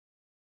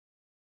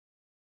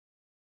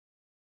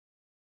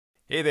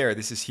Hey there,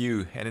 this is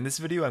Hugh, and in this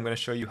video I'm going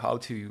to show you how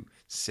to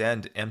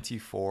send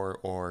MT4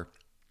 or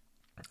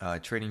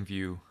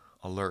TradingView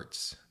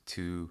alerts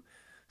to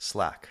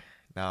Slack.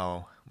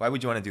 Now, why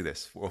would you want to do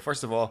this? Well,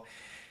 first of all,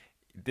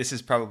 this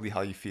is probably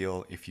how you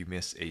feel if you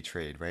miss a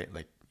trade, right?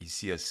 Like you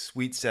see a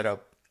sweet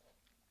setup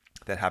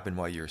that happened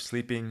while you were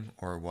sleeping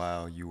or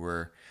while you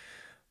were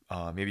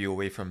maybe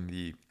away from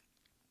the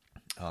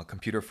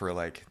computer for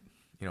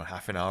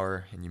half an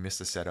hour and you missed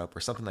the setup or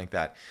something like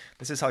that.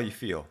 This is how you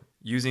feel.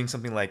 Using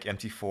something like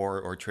MT4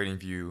 or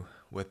TradingView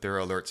with their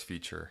alerts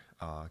feature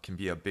can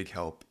be a big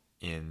help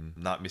in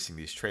not missing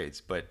these trades.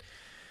 But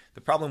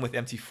the problem with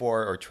MT4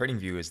 or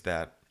TradingView is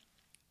that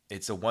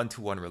it's a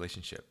one-to-one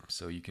relationship.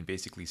 So you can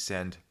basically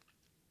send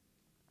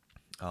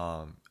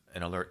an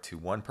alert to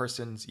one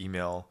person's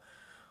email,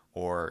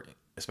 or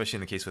especially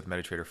in the case with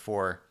Metatrader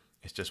 4,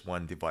 it's just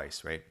one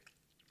device, right?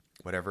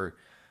 Whatever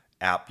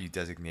app you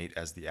designate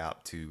as the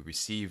app to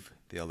receive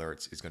the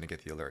alerts is going to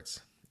get the alerts.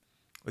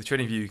 With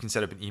TradingView, you can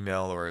set up an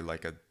email or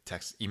like a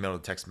email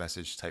to text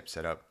message type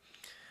setup,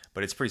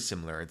 but it's pretty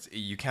similar.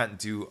 You can't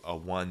do a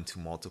one to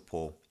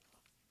multiple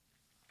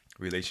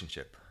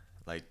relationship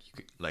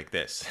like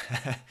this.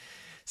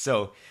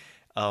 So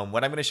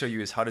what I'm going to show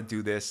you is how to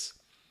do this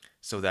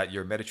so that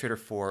your Metatrader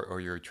 4 or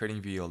your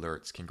TradingView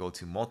alerts can go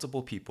to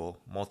multiple people,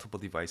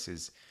 multiple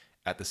devices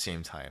at the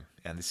same time.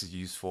 And this is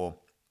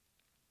useful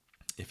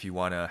if you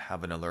want to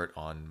have an alert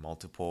on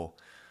multiple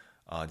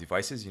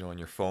devices, on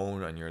your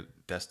phone, on your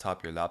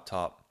desktop, your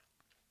laptop,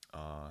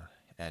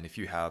 and if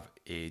you have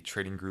a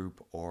trading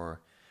group or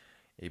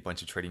a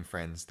bunch of trading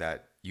friends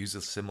that use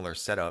a similar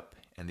setup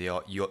and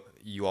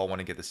you all want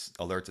to get this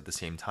alerts at the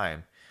same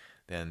time,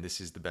 then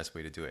this is the best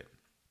way to do it.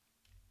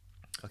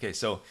 Okay,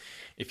 so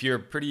if you're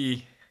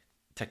pretty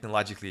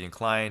technologically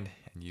inclined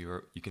and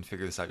you can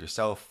figure this out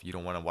yourself, you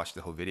don't want to watch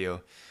the whole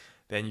video,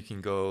 then you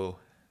can go.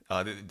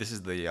 This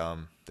is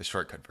the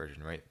shortcut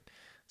version, right?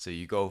 So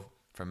you go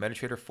from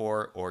Metatrader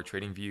 4 or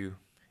TradingView,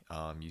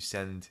 you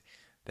send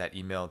that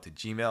email to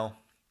Gmail,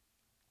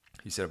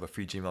 you set up a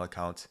free Gmail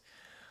account,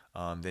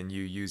 then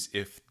you use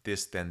if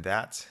this then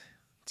that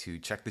to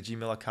check the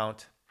Gmail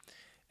account,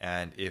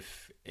 and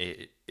if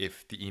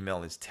the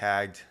email is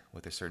tagged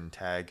with a certain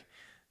tag,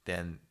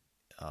 then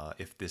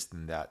if this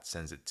then that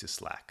sends it to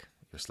Slack,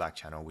 your Slack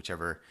channel,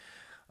 whichever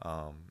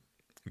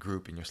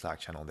group in your Slack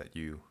channel that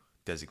you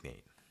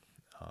designate.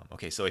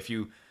 Okay, so if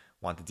you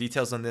want the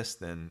details on this,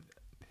 then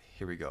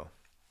here we go.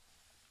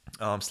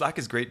 Slack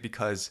is great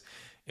because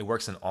it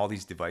works on all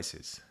these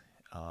devices.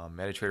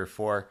 Metatrader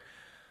 4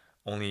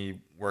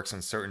 only works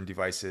on certain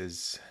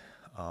devices,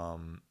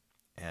 and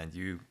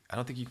I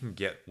don't think you can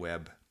get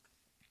web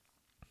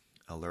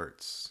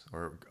alerts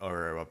or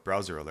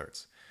browser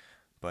alerts.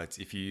 But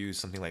if you use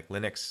something like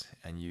Linux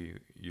and you're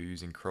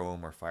using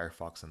Chrome or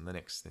Firefox on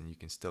Linux, then you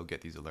can still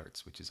get these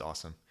alerts, which is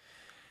awesome.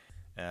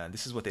 And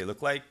this is what they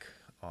look like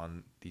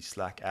on the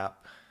Slack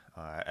app.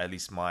 At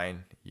least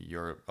mine.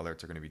 Your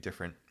alerts are going to be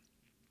different.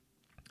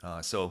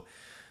 So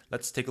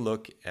let's take a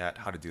look at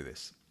how to do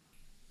this.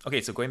 Okay,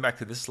 so going back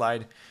to this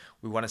slide,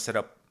 we want to set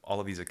up all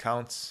of these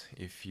accounts.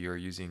 If you're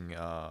using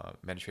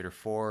Metatrader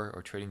 4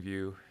 or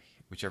TradingView,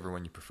 whichever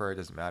one you prefer, it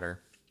doesn't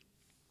matter.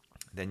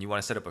 Then you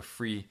want to set up a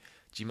free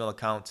Gmail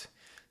account,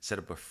 set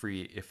up a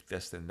free if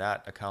this then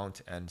that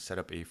account, and set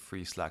up a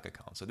free Slack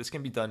account. So this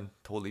can be done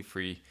totally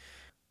free.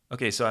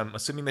 Okay, so I'm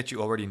assuming that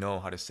you already know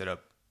how to set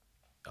up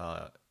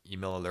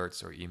email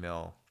alerts or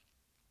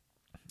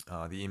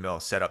the email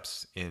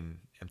setups in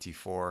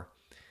MT4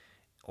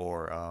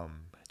 or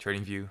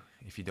TradingView.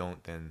 If you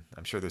don't, then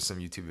I'm sure there's some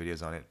YouTube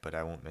videos on it, but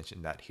I won't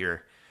mention that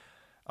here.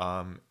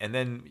 And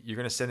then you're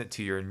going to send it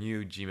to your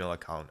new Gmail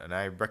account, and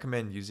I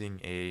recommend using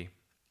a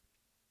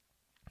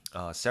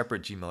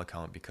separate Gmail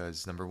account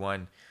because number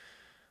one,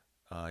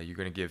 you're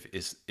going to give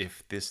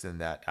if this then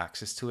that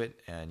access to it,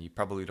 and you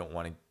probably don't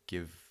want to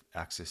give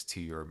access to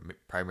your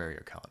primary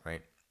account,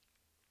 right?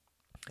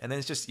 And then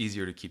it's just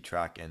easier to keep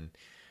track. And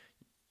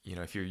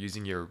if you're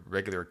using your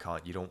regular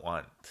account, you don't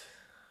want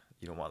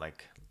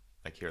like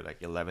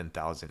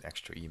 11,000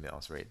 extra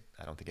emails, right?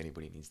 I don't think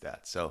anybody needs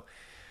that. So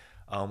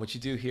what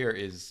you do here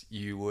is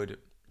you would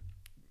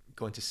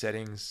go into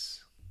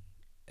settings,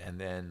 and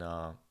then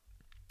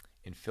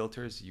in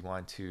filters, you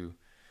want to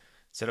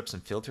set up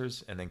some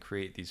filters and then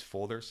create these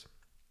folders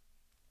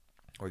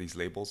or these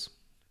labels,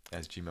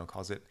 as Gmail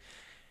calls it.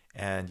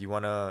 And you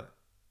want to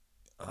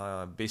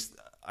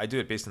I do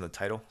it based on the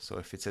title. So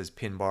if it says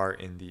pin bar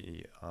in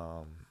the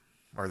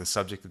or the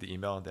subject of the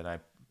email, then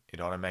it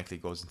automatically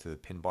goes into the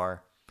pin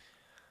bar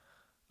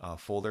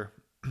folder.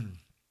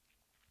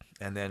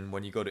 And then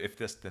when you go to if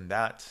this then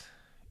that,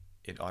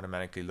 it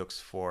automatically looks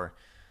for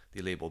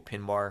the label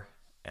pin bar,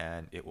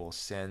 and it will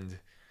send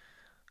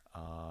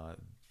I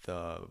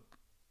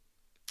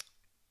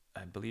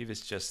believe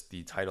it's just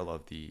the title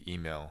of the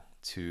email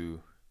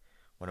to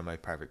one of my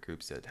private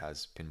groups that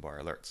has pin bar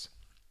alerts.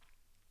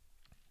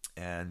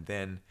 And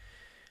then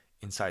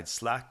inside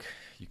Slack,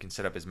 you can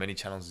set up as many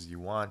channels as you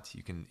want.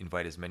 You can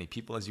invite as many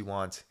people as you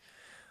want.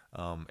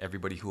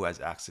 Everybody who has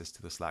access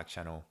to the Slack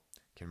channel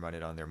can run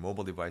it on their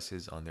mobile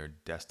devices, on their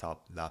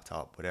desktop,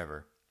 laptop,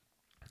 whatever.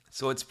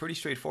 So it's pretty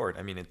straightforward.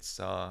 I mean, it's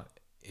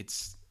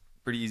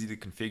pretty easy to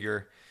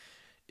configure.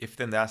 If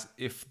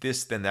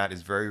this then that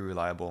is very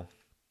reliable.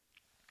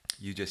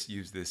 You just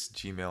use this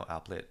Gmail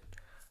applet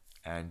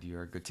and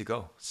you're good to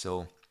go.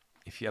 So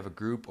if you have a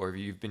group or if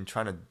you've been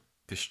trying to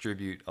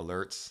distribute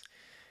alerts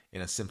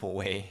in a simple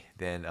way,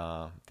 then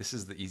this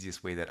is the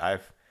easiest way that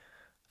I've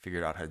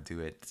figured out how to do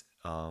it.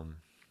 And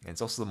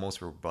it's also the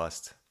most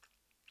robust.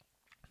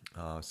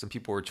 Some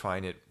people were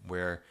trying it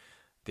where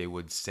they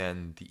would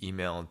send the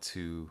email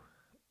to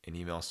an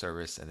email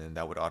service and then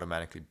that would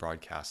automatically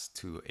broadcast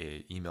to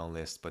a email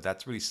list, but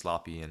that's really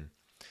sloppy. And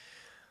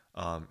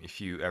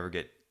if you ever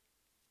get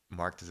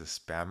marked as a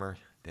spammer,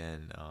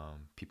 then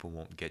people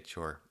won't get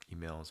your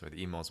emails, or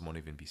the emails won't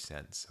even be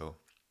sent. So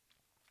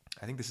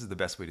I think this is the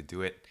best way to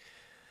do it.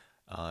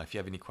 If you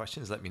have any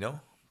questions, let me know,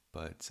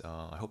 but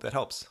I hope that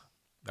helps.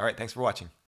 All right, thanks for watching.